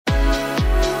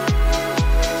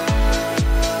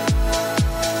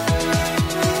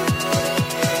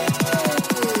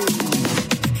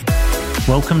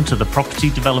Welcome to the Property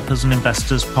Developers and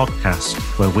Investors podcast,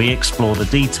 where we explore the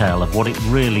detail of what it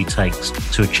really takes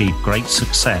to achieve great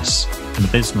success in the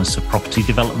business of property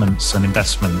developments and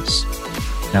investments.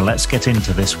 Now let's get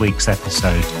into this week's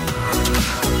episode.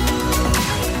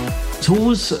 It's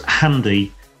always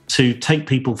handy to take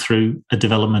people through a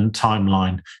development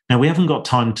timeline. Now, we haven't got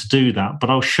time to do that, but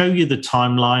I'll show you the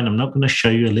timeline. I'm not going to show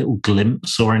you a little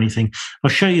glimpse or anything. I'll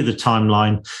show you the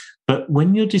timeline. But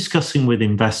when you're discussing with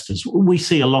investors, we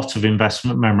see a lot of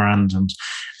investment memorandums,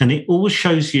 and it always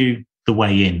shows you the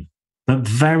way in. But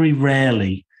very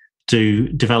rarely do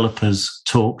developers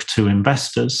talk to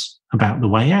investors about the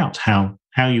way out, how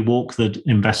you walk the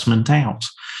investment out.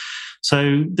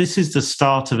 So this is the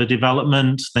start of a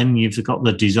development. Then you've got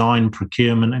the design,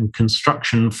 procurement, and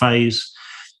construction phase.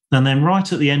 And then right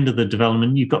at the end of the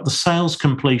development, you've got the sales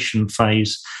completion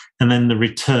phase, and then the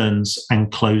returns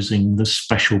and closing the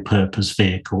special purpose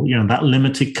vehicle, that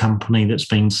limited company that's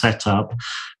been set up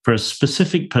for a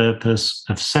specific purpose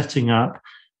of setting up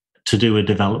to do a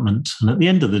development. And at the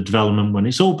end of the development, when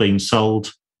it's all been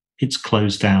sold, it's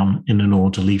closed down in an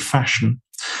orderly fashion.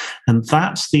 And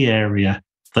that's the area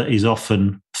that is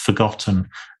often forgotten,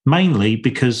 mainly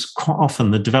because quite often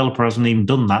the developer hasn't even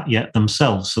done that yet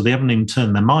themselves. So they haven't even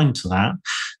turned their mind to that.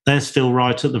 They're still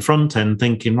right at the front end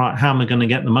thinking, right, how am I going to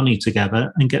get the money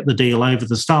together and get the deal over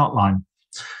the start line?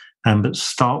 But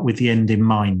start with the end in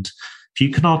mind. If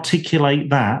you can articulate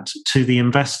that to the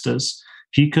investors,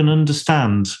 if you can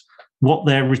understand what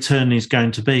their return is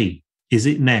going to be, is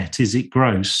it net? Is it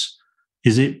gross?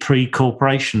 Is it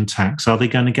pre-corporation tax? Are they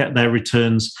going to get their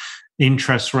returns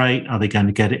interest rate? Are they going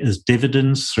to get it as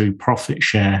dividends through profit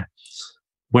share?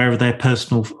 Where are their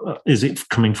personal, is it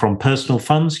coming from personal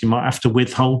funds? You might have to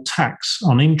withhold tax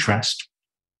on interest.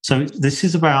 So this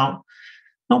is about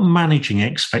not managing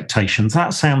expectations.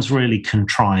 That sounds really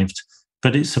contrived,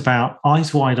 but it's about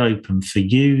eyes wide open for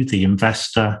you, the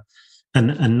investor.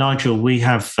 And Nigel,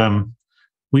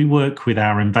 we work with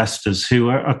our investors who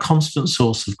are a constant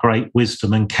source of great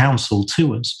wisdom and counsel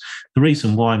to us. The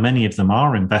reason why many of them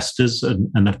are investors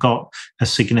and have got a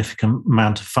significant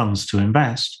amount of funds to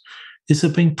invest is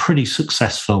they've been pretty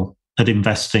successful at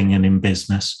investing and in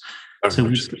business. So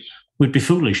we'd be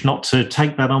foolish not to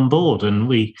take that on board. And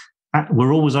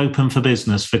we're always open for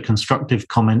business, for constructive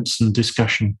comments and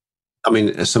discussion. I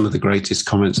mean, some of the greatest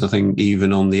comments, I think,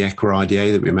 even on the ECRA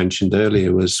IDA that we mentioned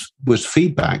earlier, was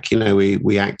feedback.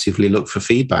 We actively look for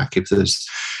feedback. If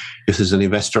there's an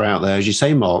investor out there, as you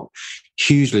say, Mark,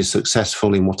 hugely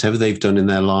successful in whatever they've done in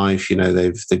their life,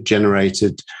 they've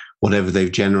generated whatever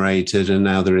they've generated, and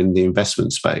now they're in the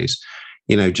investment space.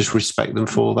 Just respect them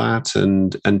for that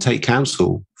and take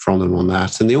counsel from them on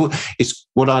that. And it's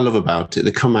what I love about it.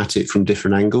 They come at it from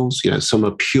different angles. Some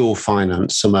are pure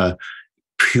finance, some are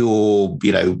pure,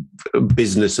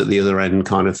 business at the other end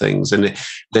kind of things. And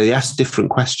they ask different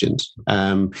questions,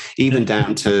 even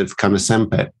down to kind of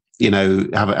sandpit,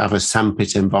 have a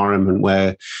sandpit environment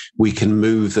where we can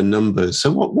move the numbers.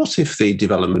 So what if the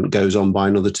development goes on by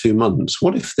another 2 months?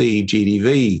 What if the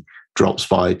GDV drops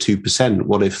by 2%?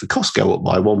 What if the costs go up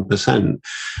by 1%? And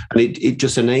it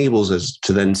just enables us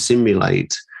to then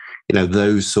simulate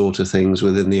those sort of things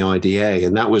within the IDA.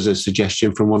 And that was a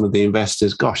suggestion from one of the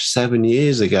investors, 7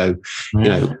 years ago,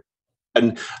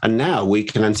 and now we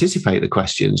can anticipate the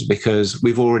questions because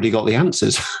we've already got the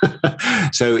answers.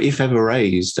 So if ever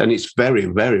raised, and it's very,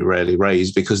 very rarely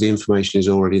raised because the information is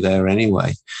already there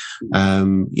anyway.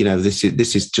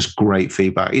 This is just great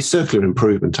feedback. It's circular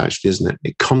improvement, actually, isn't it?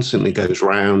 It constantly goes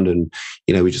round, and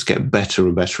we just get better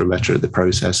and better and better at the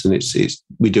process. And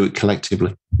we do it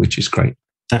collectively, which is great.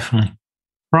 Definitely.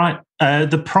 Right.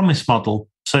 The promise model.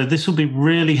 So this will be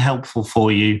really helpful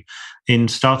for you in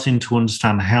starting to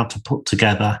understand how to put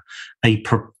together a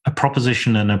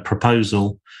proposition and a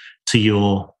proposal to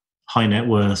your high net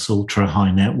worth, ultra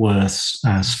high net worth,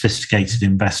 sophisticated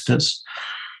investors.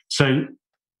 So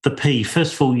the P,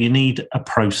 first of all, you need a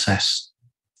process.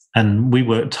 And we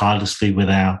work tirelessly with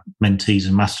our mentees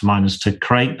and masterminders to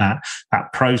create that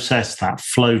process, that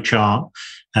flow chart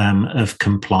of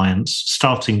compliance,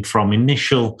 starting from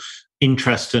initial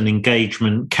interest and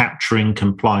engagement, capturing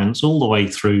compliance, all the way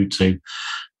through to,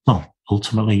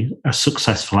 ultimately a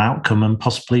successful outcome and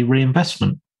possibly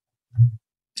reinvestment.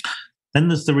 Then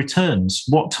there's the returns.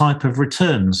 What type of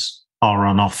returns are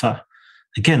on offer?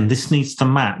 Again, this needs to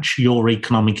match your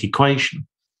economic equation.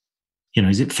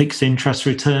 Is it fixed interest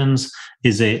returns?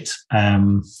 Is it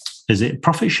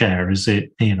profit share? Is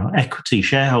it equity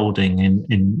shareholding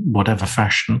in whatever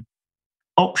fashion?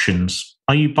 Options.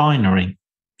 Are you binary?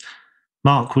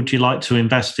 Mark, would you like to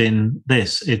invest in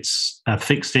this? It's a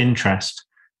fixed interest.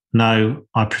 No,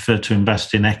 I prefer to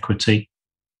invest in equity.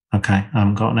 Okay, I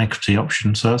haven't got an equity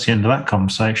option. So that's the end of that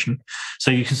conversation.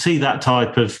 So you can see that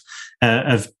type of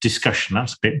discussion.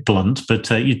 That's a bit blunt, but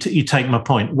you take my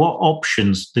point. What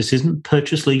options? This isn't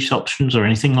purchase lease options or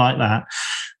anything like that.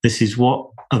 This is what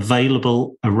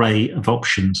available array of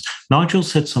options. Nigel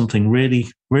said something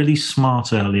really, really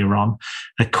smart earlier on.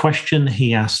 A question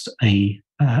he asked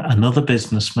another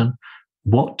businessman,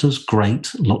 what does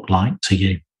great look like to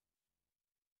you?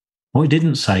 What he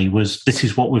didn't say was, this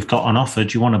is what we've got on offer.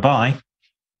 Do you want to buy?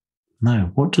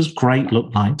 No. What does great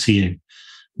look like to you?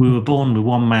 We were born with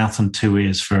one mouth and two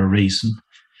ears for a reason.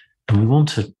 And we want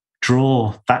to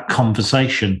draw that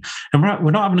conversation. And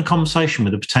we're not having a conversation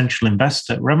with a potential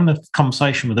investor. We're having a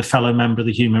conversation with a fellow member of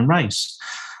the human race.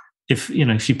 If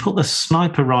you put the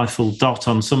sniper rifle dot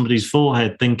on somebody's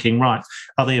forehead thinking, right,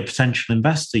 are they a potential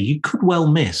investor? You could well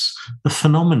miss a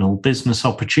phenomenal business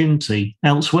opportunity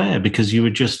elsewhere because you were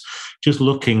just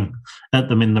looking at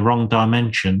them in the wrong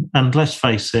dimension. And let's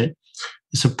face it,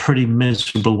 it's a pretty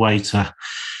miserable way to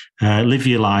live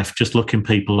your life, just looking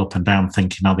people up and down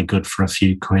thinking, are they good for a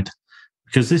few quid?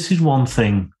 Because this is one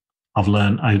thing I've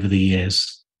learned over the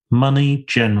years. Money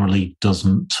generally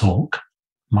doesn't talk.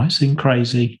 Might seem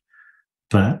crazy,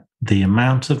 but the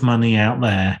amount of money out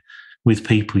there with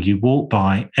people you walk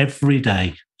by every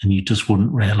day and you just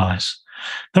wouldn't realise.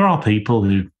 There are people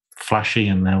who flashy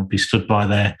and they'll be stood by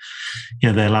their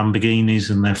Lamborghinis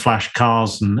and their flash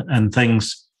cars and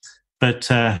things. But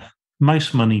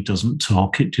most money doesn't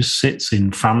talk. It just sits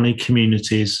in family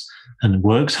communities and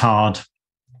works hard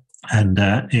and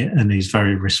is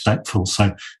very respectful.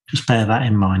 So just bear that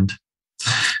in mind.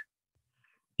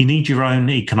 You need your own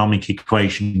economic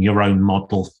equation, your own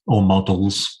model or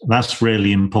models. That's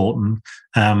really important.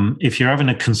 If you're having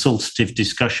a consultative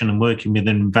discussion and working with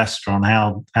an investor on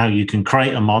how you can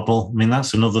create a model, I mean,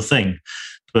 that's another thing.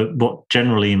 But what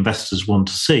generally investors want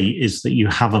to see is that you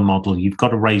have a model. You've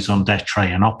got a raison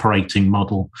d'etre, an operating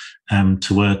model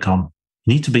to work on.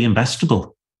 You need to be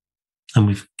investable. And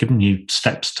we've given you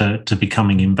steps to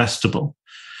becoming investable.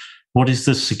 What is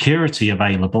the security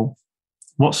available?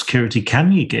 What security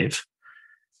can you give?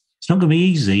 It's not going to be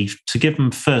easy to give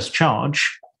them first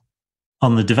charge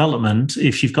on the development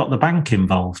if you've got the bank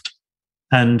involved.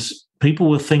 And people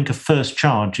will think a first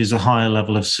charge is a higher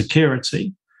level of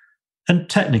security. And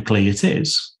technically it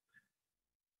is.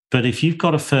 But if you've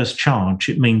got a first charge,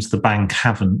 it means the bank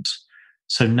haven't.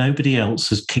 So nobody else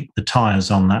has kicked the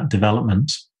tires on that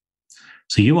development.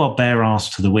 So you are bare arse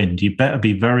to the wind. You better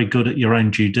be very good at your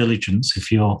own due diligence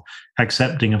if you're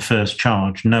accepting a first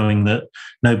charge, knowing that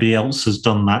nobody else has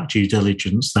done that due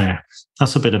diligence there.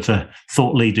 That's a bit of a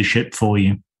thought leadership for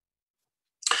you.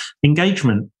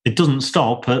 Engagement, it doesn't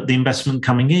stop at the investment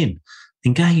coming in.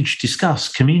 Engage,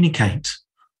 discuss, communicate,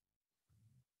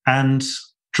 and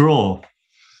draw.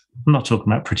 I'm not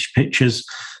talking about pretty pictures,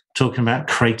 I'm talking about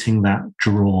creating that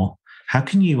draw. How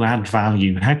can you add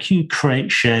value? How can you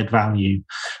create shared value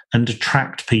and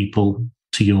attract people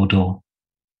to your door?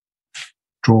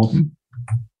 Draw them.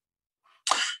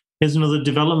 Here's another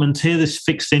development here, this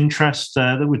fixed interest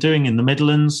that we're doing in the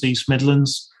Midlands, East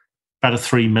Midlands, about a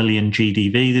 3 million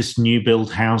GDV, this new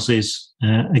build houses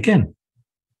again.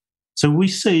 So we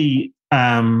see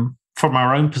from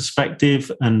our own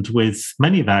perspective and with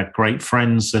many of our great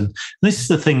friends, and this is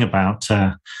the thing about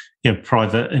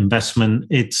private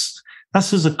investment,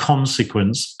 that's as a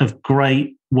consequence of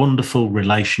great, wonderful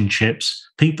relationships,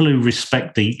 people who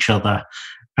respect each other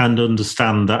and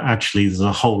understand that actually there's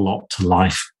a whole lot to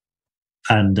life.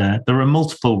 And there are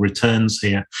multiple returns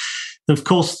here. Of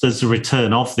course, there's a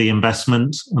return of the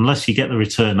investment. Unless you get the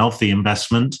return of the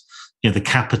investment, the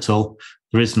capital,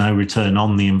 there is no return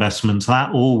on the investment.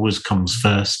 That always comes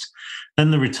first.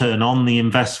 Then the return on the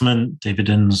investment,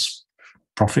 dividends,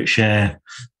 profit share,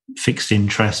 fixed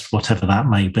interest, whatever that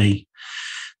may be.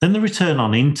 Then the return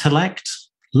on intellect,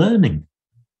 learning.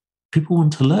 People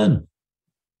want to learn.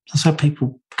 That's how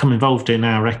people become involved in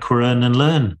our Equerearn and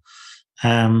Learn.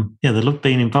 They love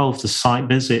being involved. The site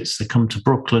visits, they come to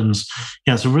Brooklands.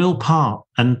 It's a real part.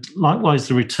 And likewise,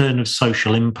 the return of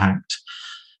social impact.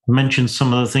 I mentioned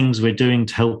some of the things we're doing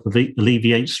to help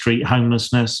alleviate street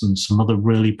homelessness and some other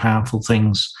really powerful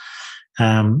things.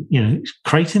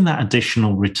 Creating that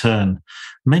additional return.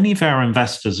 Many of our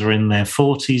investors are in their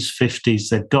 40s, 50s.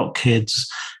 They've got kids,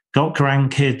 got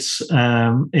grandkids,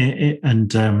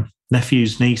 and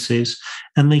nephews, nieces,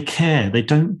 and they care. They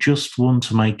don't just want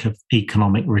to make an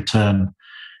economic return.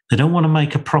 They don't want to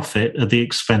make a profit at the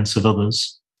expense of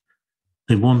others.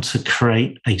 They want to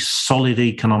create a solid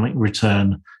economic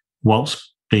return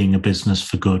whilst being a business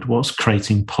for good, whilst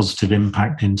creating positive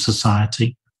impact in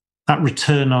society. that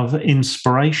return of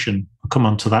inspiration. I'll come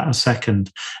on to that in a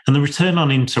second. And the return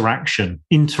on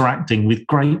interacting with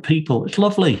great people. It's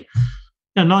lovely.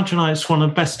 Nigel and I, it's one of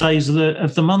the best days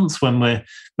of the month when we're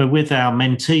with our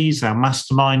mentees, our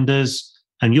masterminders,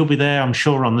 and you'll be there, I'm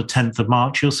sure, on the 10th of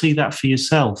March. You'll see that for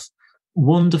yourself.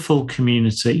 Wonderful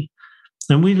community.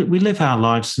 And we live our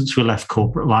lives since we left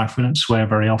corporate life. We don't swear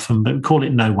very often, but we call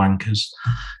it no wankers.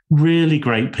 Really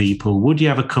great people. Would you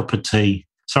have a cup of tea?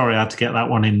 Sorry, I had to get that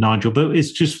one in, Nigel, but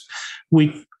it's just,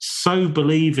 we so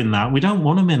believe in that. We don't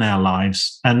want them in our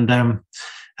lives. And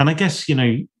I guess,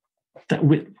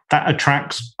 that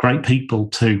attracts great people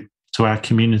to our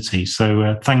community.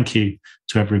 So thank you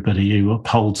to everybody who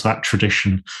upholds that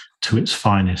tradition to its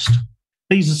finest.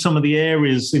 These are some of the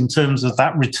areas in terms of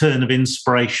that return of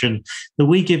inspiration that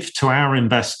we give to our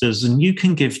investors, and you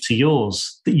can give to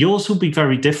yours. Yours will be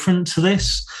very different to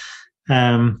this,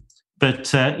 but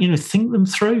think them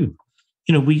through.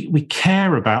 We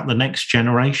care about the next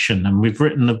generation, and we've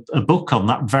written a book on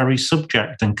that very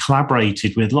subject and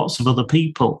collaborated with lots of other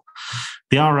people.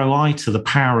 The ROI to the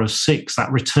power of 6,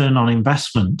 that return on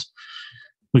investment.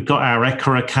 We've got our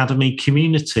Ecker Academy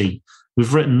community.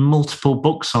 We've written multiple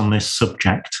books on this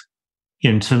subject.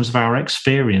 In terms of our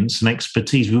experience and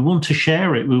expertise, we want to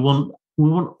share it. We want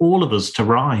all of us to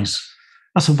rise.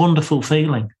 That's a wonderful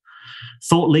feeling.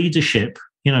 Thought leadership.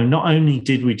 Not only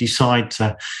did we decide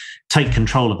to take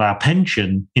control of our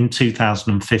pension in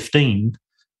 2015,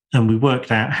 and we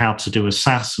worked out how to do a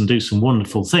SaaS and do some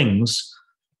wonderful things.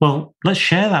 Well, let's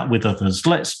share that with others.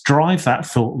 Let's drive that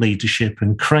thought leadership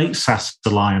and create SaaS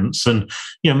Alliance. And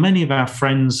many of our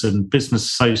friends and business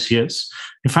associates,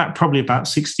 in fact, probably about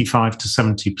 65 to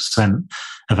 70%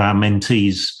 of our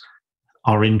mentees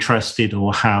are interested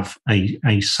or have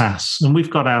a SaaS. And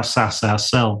we've got our SaaS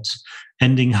ourselves.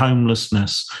 Ending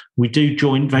homelessness. We do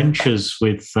joint ventures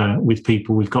with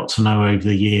people we've got to know over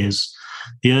the years.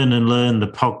 The Earn and Learn, the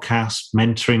podcast,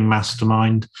 Mentoring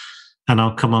Mastermind, and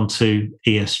I'll come on to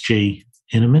ESG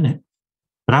in a minute.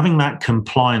 But having that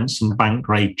compliance and bank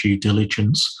grade due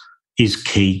diligence is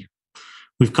key.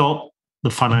 We've got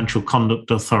the Financial Conduct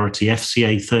Authority,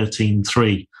 FCA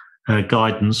 13.3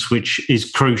 guidance, which is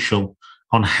crucial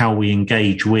on how we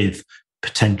engage with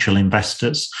potential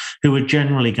investors who are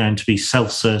generally going to be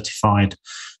self-certified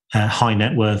high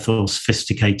net worth or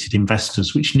sophisticated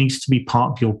investors, which needs to be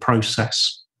part of your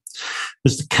process.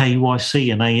 There's the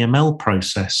KYC and AML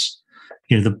process,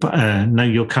 the know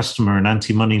your customer and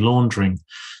anti-money laundering.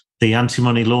 The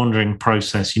anti-money laundering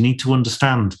process, you need to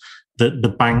understand that the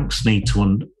bank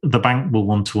will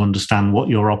want to understand what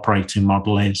your operating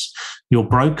model is. Your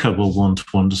broker will want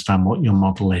to understand what your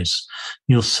model is.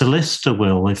 Your solicitor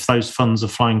will, if those funds are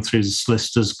flowing through the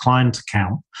solicitor's client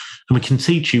account. And we can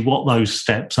teach you what those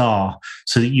steps are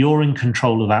so that you're in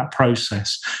control of that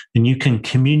process and you can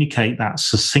communicate that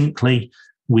succinctly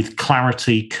with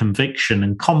clarity, conviction,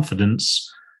 and confidence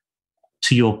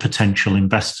to your potential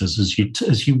investors as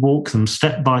you walk them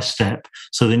step by step,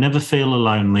 so they never feel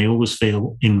alone, they always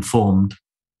feel informed.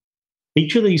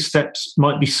 Each of these steps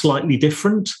might be slightly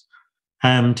different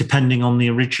depending on the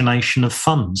origination of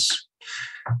funds,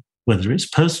 whether it's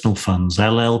personal funds,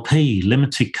 LLP,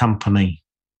 limited company,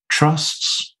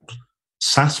 trusts,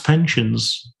 SaaS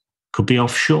pensions, could be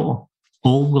offshore.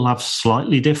 All will have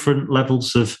slightly different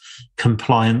levels of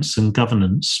compliance and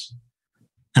governance.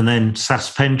 And then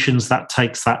SaaS pensions, that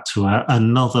takes that to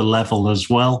another level as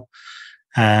well.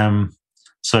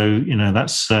 So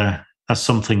that's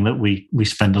something that we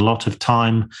spend a lot of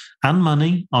time and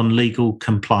money on legal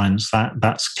compliance.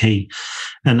 That's key.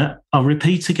 And I'll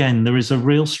repeat again, there is a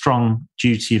real strong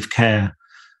duty of care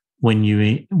when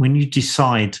you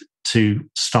decide to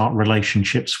start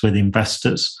relationships with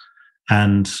investors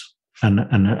and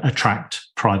attract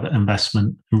private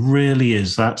investment. It really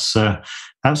is. That's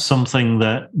something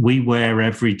that we wear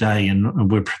every day, and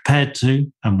we're prepared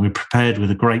to, and we're prepared with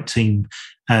a great team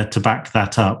to back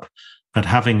that up. But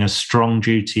having a strong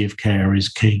duty of care is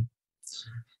key.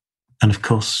 And of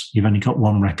course, you've only got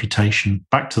one reputation.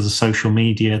 Back to the social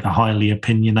media, the highly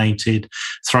opinionated,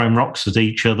 throwing rocks at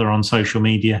each other on social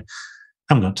media.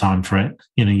 I haven't got time for it.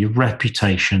 Your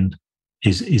reputation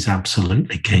is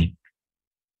absolutely key.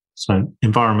 So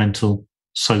environmental,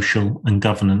 social, and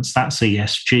governance, that's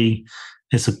ESG.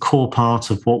 It's a core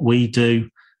part of what we do.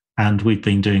 And we've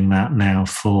been doing that now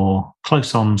for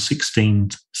close on 16,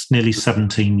 nearly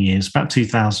 17 years, about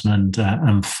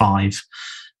 2005.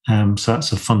 So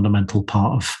that's a fundamental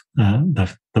part of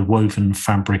the woven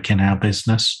fabric in our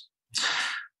business.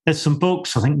 There's some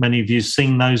books. I think many of you have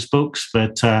seen those books,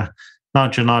 but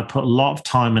Nigel and I put a lot of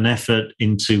time and effort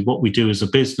into what we do as a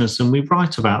business, and we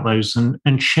write about those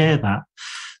and share that.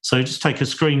 So just take a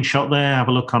screenshot there, have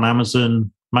a look on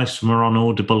Amazon. Most of them are on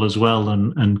Audible as well,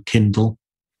 and Kindle.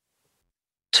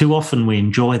 Too often we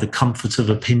enjoy the comfort of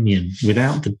opinion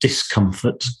without the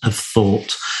discomfort of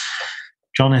thought.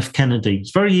 John F. Kennedy.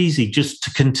 It's very easy just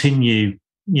to continue,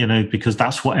 because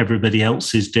that's what everybody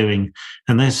else is doing.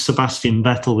 And there's Sebastian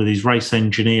Vettel with his race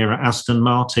engineer at Aston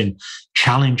Martin,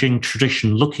 challenging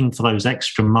tradition, looking for those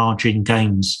extra margin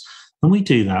gains. And we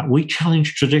do that. We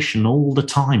challenge tradition all the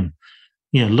time.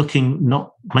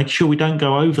 Make sure we don't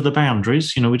go over the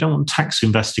boundaries. We don't want tax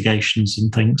investigations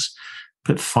and things,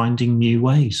 but finding new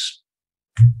ways.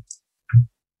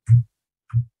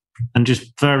 And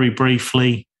just very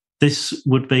briefly, this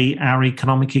would be our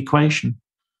economic equation.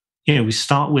 We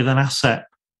start with an asset.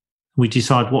 We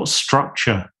decide what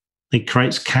structure. It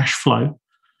creates cash flow,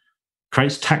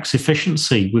 creates tax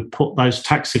efficiency. We put those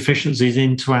tax efficiencies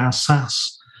into our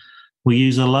SaaS. We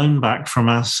use a loan back from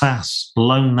our SaaS,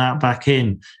 loan that back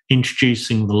in,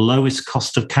 introducing the lowest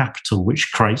cost of capital,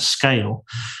 which creates scale,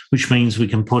 which means we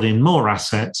can put in more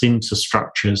assets into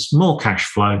structures, more cash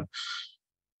flow,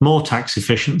 more tax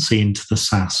efficiency into the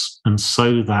SaaS, and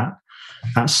so that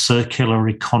circular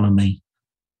economy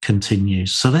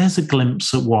continues. So there's a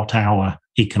glimpse at what our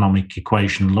economic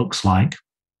equation looks like.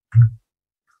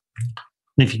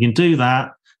 And if you can do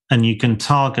that, and you can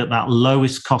target that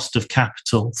lowest cost of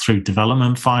capital through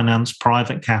development finance,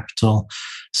 private capital,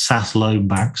 SaaS loan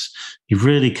backs, you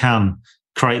really can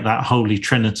create that holy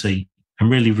trinity and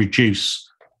really reduce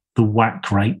the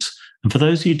WACC rate. And for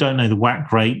those of you who don't know the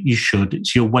WACC rate, you should.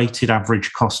 It's your weighted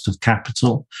average cost of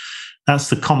capital. That's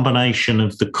the combination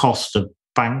of the cost of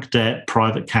bank debt,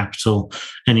 private capital,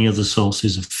 any other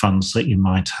sources of funds that you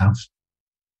might have.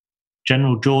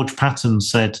 General George Patton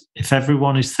said, if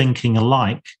everyone is thinking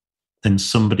alike, then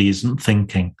somebody isn't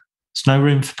thinking. There's no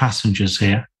room for passengers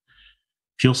here.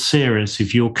 If you're serious,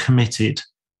 if you're committed,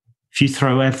 if you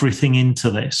throw everything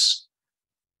into this,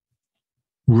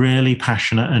 really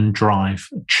passionate and drive,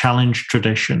 challenge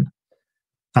tradition,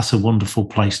 that's a wonderful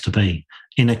place to be.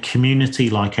 In a community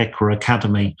like Equa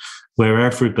Academy, where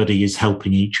everybody is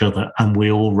helping each other and we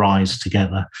all rise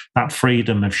together, that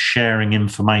freedom of sharing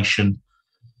information,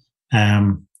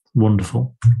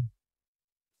 wonderful.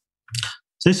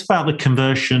 So it's about the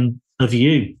conversion of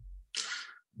you.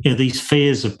 These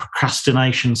fears of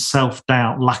procrastination,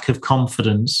 self-doubt, lack of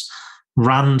confidence,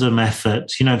 random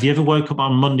effort. Have you ever woke up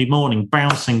on Monday morning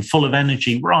bouncing, full of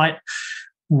energy, right,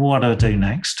 what do I do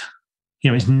next?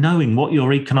 It's knowing what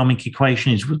your economic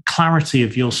equation is, with clarity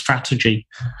of your strategy.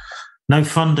 No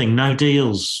funding, no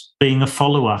deals, being a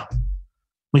follower.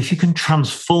 Well, if you can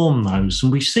transform those,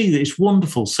 and we see that it's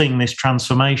wonderful seeing this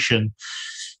transformation,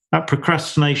 that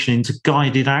procrastination into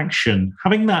guided action,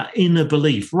 having that inner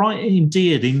belief right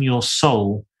indeed in your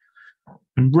soul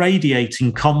and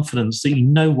radiating confidence that you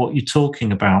know what you're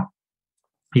talking about.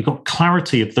 You've got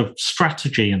clarity of the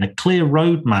strategy and a clear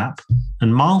roadmap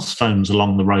and milestones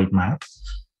along the roadmap.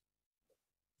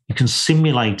 You can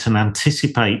simulate and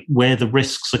anticipate where the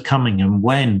risks are coming and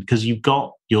when, because you've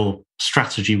got your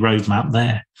strategy roadmap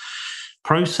there.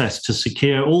 Process to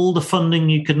secure all the funding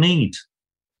you could need.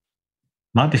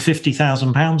 Might be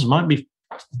 £50,000, might be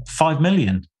 5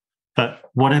 million, but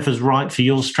whatever's right for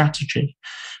your strategy.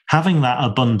 Having that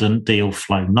abundant deal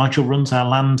flow. Nigel runs our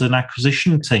land and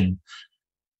acquisition team.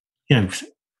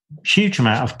 Huge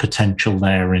amount of potential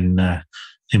there in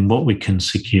what we can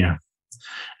secure.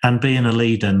 And being a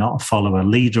leader, not a follower,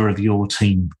 leader of your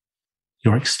team,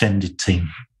 your extended team.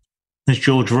 There's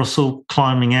George Russell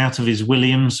climbing out of his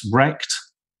Williams, wrecked.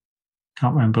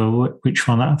 Can't remember which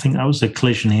one. I think that was a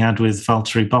collision he had with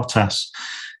Valtteri Bottas.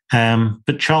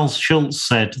 But Charles Schultz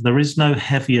said, there is no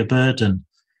heavier burden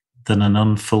than an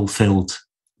unfulfilled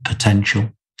potential.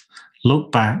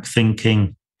 Look back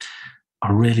thinking,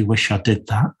 I really wish I did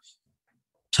that.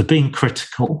 So being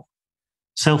critical,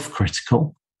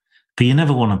 self-critical, but you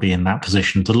never want to be in that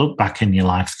position to look back in your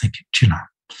life thinking,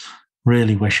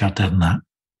 really wish I'd done that.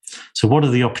 So what are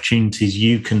the opportunities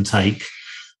you can take?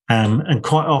 And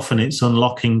quite often it's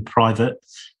unlocking private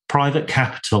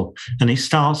capital. And it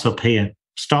starts up here,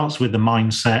 starts with the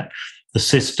mindset, the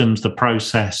systems, the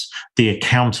process, the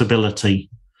accountability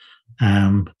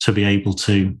to be able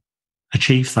to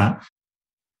achieve that.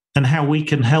 And how we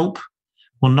can help?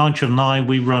 Well, Nigel and I,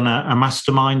 we run a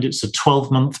mastermind. It's a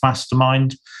 12-month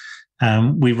mastermind.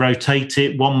 We rotate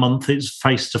it. 1 month it's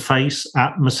face-to-face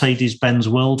at Mercedes-Benz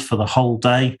World for the whole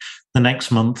day. The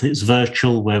next month it's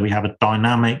virtual, where we have a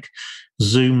dynamic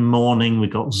Zoom morning.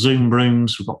 We've got Zoom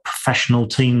rooms. We've got professional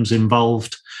teams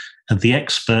involved and the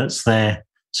experts there.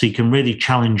 So you can really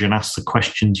challenge and ask the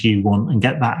questions you want and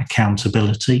get that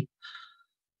accountability.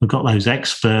 We've got those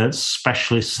experts,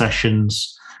 specialist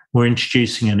sessions. We're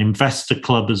introducing an investor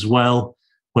club as well,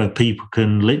 where people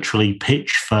can literally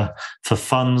pitch for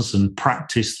funds and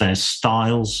practice their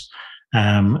styles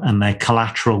and their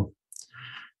collateral.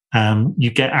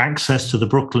 You get access to the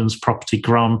Brooklands Property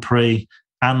Grand Prix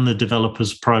and the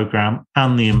Developers Program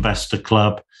and the Investor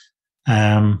Club.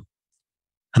 And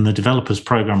the Developers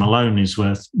Program alone is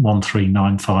worth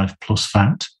 1,395 plus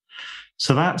VAT.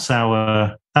 So that's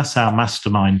our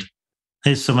mastermind.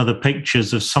 Here's some of the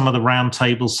pictures of some of the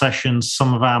roundtable sessions,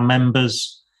 some of our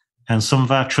members and some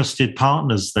of our trusted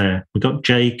partners there. We've got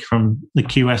Jake from the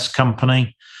QS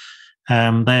company.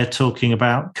 They're talking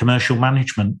about commercial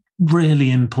management,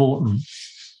 really important.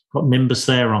 Got Nimbus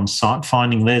there on site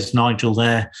finding. There's Nigel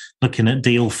there looking at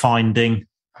deal finding.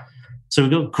 So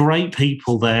we've got great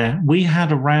people there. We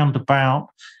had around about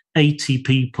 80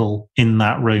 people in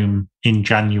that room in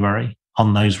January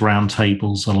on those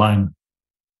roundtables alone.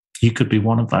 You could be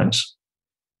one of those.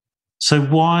 So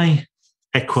why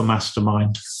Equa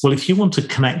Mastermind? Well, if you want to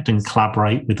connect and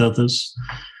collaborate with others,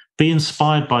 be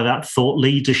inspired by that thought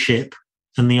leadership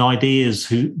and the ideas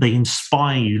they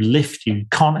inspire you, lift you,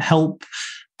 can't help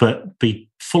but be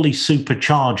fully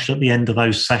supercharged at the end of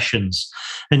those sessions.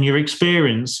 And your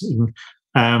experience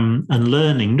and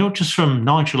learning, not just from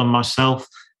Nigel and myself,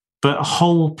 but a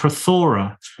whole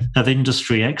plethora of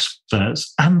industry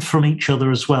experts and from each other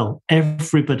as well.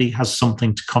 Everybody has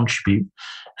something to contribute,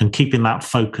 and keeping that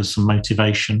focus and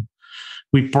motivation.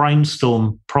 We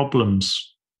brainstorm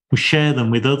problems. We share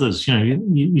them with others.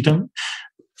 You don't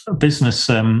business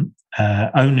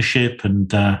ownership and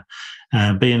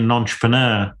being an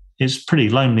entrepreneur is a pretty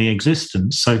lonely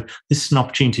existence. So this is an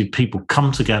opportunity for people to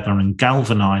come together and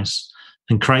galvanize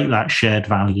and create that shared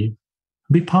value.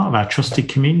 Be part of our trusted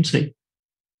community.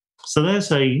 So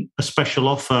there's a special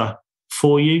offer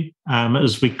for you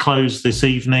as we close this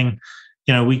evening.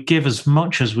 We give as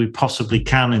much as we possibly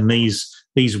can in these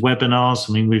webinars.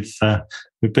 I mean,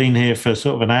 we've been here for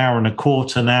sort of an hour and a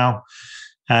quarter now.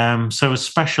 So a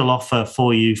special offer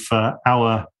for you for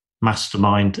our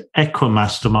mastermind, Equa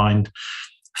Mastermind,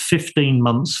 15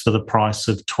 months for the price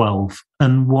of 12.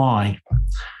 And why?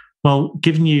 Well,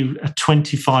 giving you a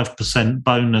 25%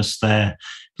 bonus there.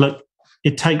 Look,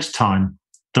 it takes time.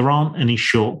 There aren't any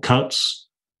shortcuts.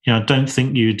 I don't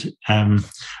think you'd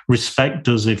respect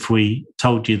us if we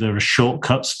told you there are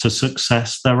shortcuts to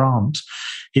success. There aren't.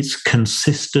 It's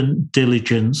consistent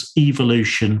diligence,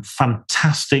 evolution,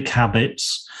 fantastic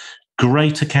habits,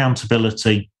 great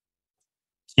accountability.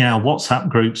 WhatsApp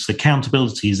groups,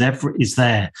 accountability is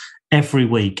there every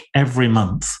week, every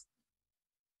month.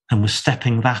 And we're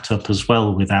stepping that up as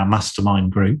well with our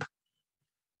mastermind group.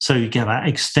 So you get that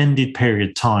extended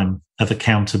period time of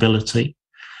accountability.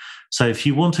 So if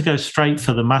you want to go straight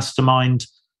for the mastermind,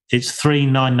 it's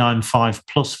 3,995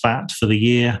 plus VAT for the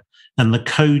year. And the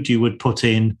code you would put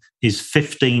in is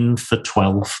 15 for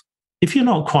 12. If you're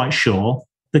not quite sure,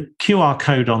 the QR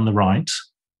code on the right,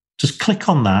 just click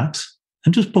on that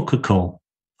and just book a call.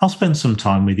 I'll spend some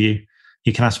time with you.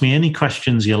 You can ask me any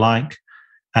questions you like,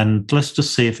 and let's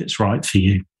just see if it's right for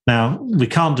you. Now, we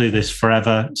can't do this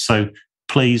forever, so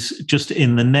please, just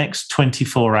in the next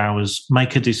 24 hours,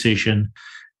 make a decision.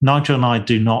 Nigel and I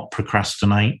do not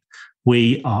procrastinate.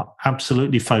 We are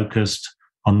absolutely focused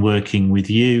on working with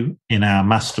you in our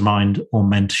mastermind or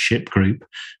mentorship group.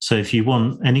 So if you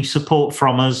want any support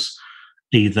from us,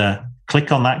 either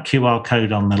click on that QR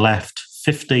code on the left,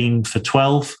 15 for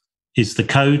 12 is the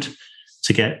code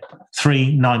to get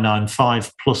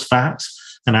 3,995 plus VAT.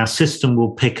 And our system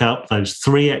will pick up those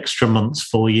 3 extra months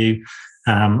for you.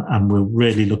 And we're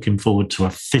really looking forward to a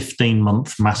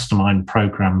 15-month mastermind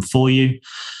program for you.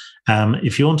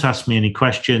 If you want to ask me any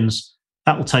questions,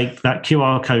 that will take that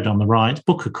QR code on the right,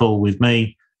 book a call with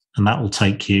me, and that will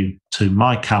take you to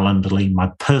my Calendly,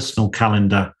 my personal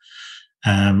calendar.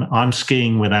 I'm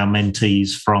skiing with our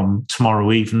mentees from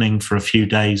tomorrow evening for a few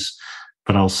days,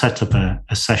 but I'll set up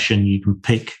a session you can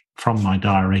pick from my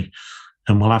diary,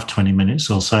 and we'll have 20 minutes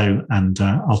or so, and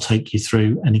I'll take you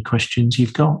through any questions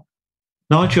you've got.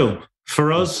 Nigel,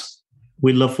 for us,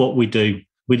 we love what we do.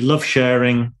 We love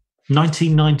sharing.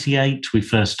 1998, we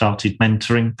first started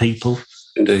mentoring people.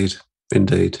 Indeed.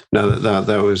 No,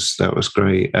 that was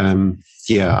great. And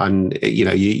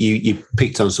you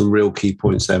picked on some real key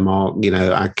points there, Mark.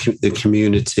 The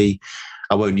community.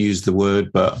 I won't use the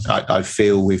word, but I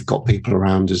feel we've got people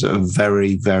around us that are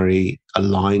very, very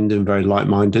aligned and very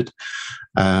like-minded.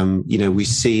 We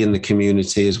see in the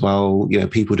community as well,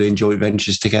 people doing joint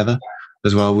ventures together.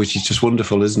 as well, which is just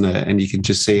wonderful, isn't it? And you can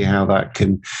just see how that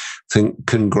can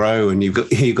grow. And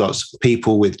you've got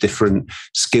people with different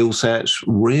skill sets,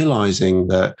 realizing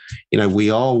that, we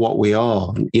are what we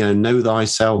are. Know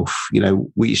thyself.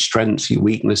 Your strengths, your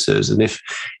weaknesses, and if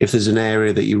there's an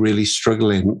area that you really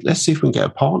struggle in, let's see if we can get a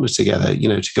partner together.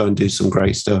 To go and do some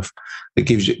great stuff that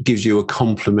gives you a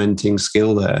complementing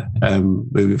skill there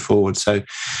moving forward. So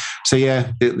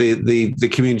yeah, the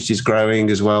community is growing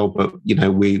as well. But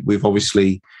we've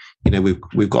obviously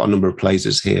we've got a number of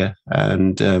places here,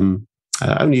 and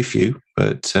only a few,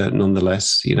 but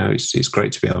nonetheless, it's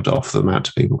great to be able to offer them out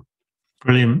to people.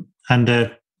 Brilliant. And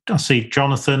I see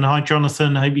Jonathan. Hi,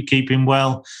 Jonathan. I hope you're keeping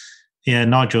well. Yeah,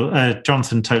 Nigel.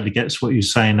 Jonathan totally gets what you're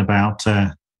saying about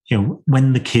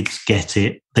when the kids get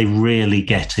it, they really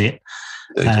get it.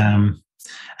 And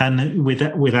with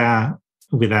our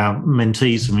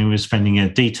mentees, we were spending a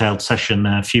detailed session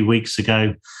a few weeks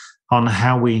ago on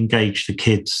how we engage the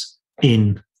kids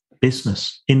in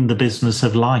the business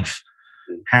of life,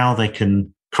 how they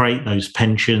can create those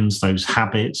pensions, those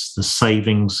habits, the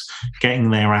savings,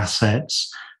 getting their assets.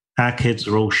 Our kids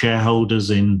are all shareholders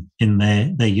in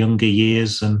their younger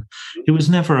years, and it was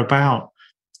never about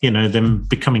them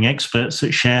becoming experts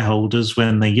at shareholders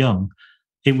when they're young.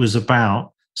 It was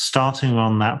about starting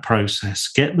on that process,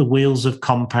 get the wheels of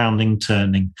compounding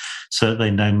turning so that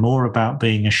they know more about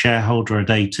being a shareholder at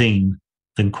 18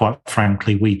 than, quite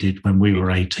frankly, we did when we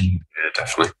were 18. Yeah,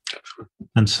 definitely.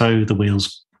 And so the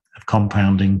wheels of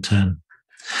compounding turn.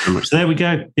 So there we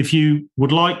go. If you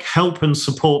would like help and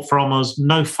support from us,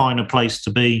 no finer place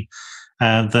to be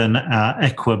than our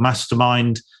Equa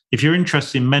Mastermind. If you're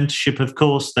interested in mentorship, of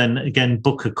course, then again,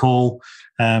 book a call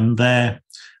there.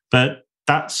 But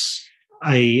that's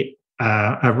a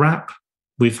wrap.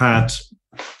 We've had,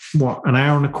 an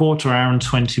hour and a quarter, hour and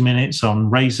 20 minutes on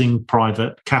raising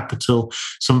private capital.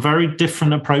 Some very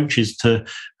different approaches to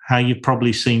how you've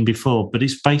probably seen before, but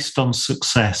it's based on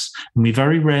success. And we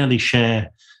very rarely share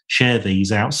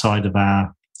these outside of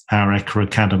our Equa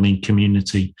Academy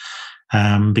community.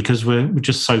 Because we're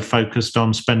just so focused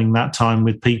on spending that time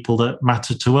with people that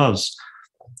matter to us.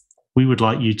 We would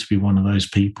like you to be one of those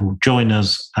people. Join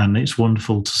us, and it's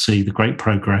wonderful to see the great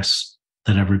progress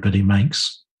that everybody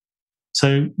makes.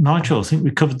 So, Nigel, I think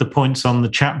we covered the points on the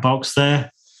chat box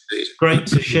there. Great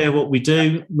to share what we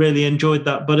do. Really enjoyed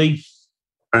that, buddy.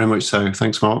 Very much so.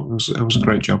 Thanks, Mark. It was a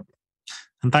great job.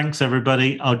 And thanks,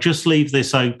 everybody. I'll just leave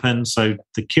this open. So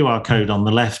the QR code on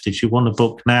the left, if you want to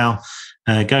book now,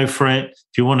 go for it.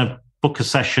 If you want to book a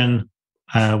session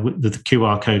with the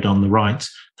QR code on the right,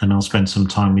 then I'll spend some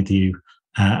time with you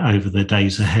over the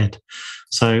days ahead.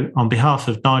 So on behalf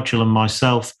of Nigel and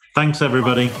myself, thanks,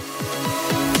 everybody.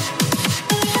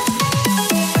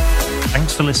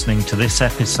 Thanks for listening to this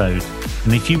episode.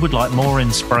 And if you would like more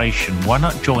inspiration, why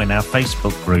not join our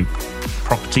Facebook group,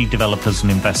 Property Developers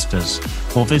and Investors,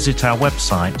 or visit our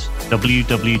website,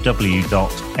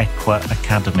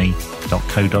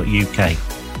 www.equaacademy.co.uk.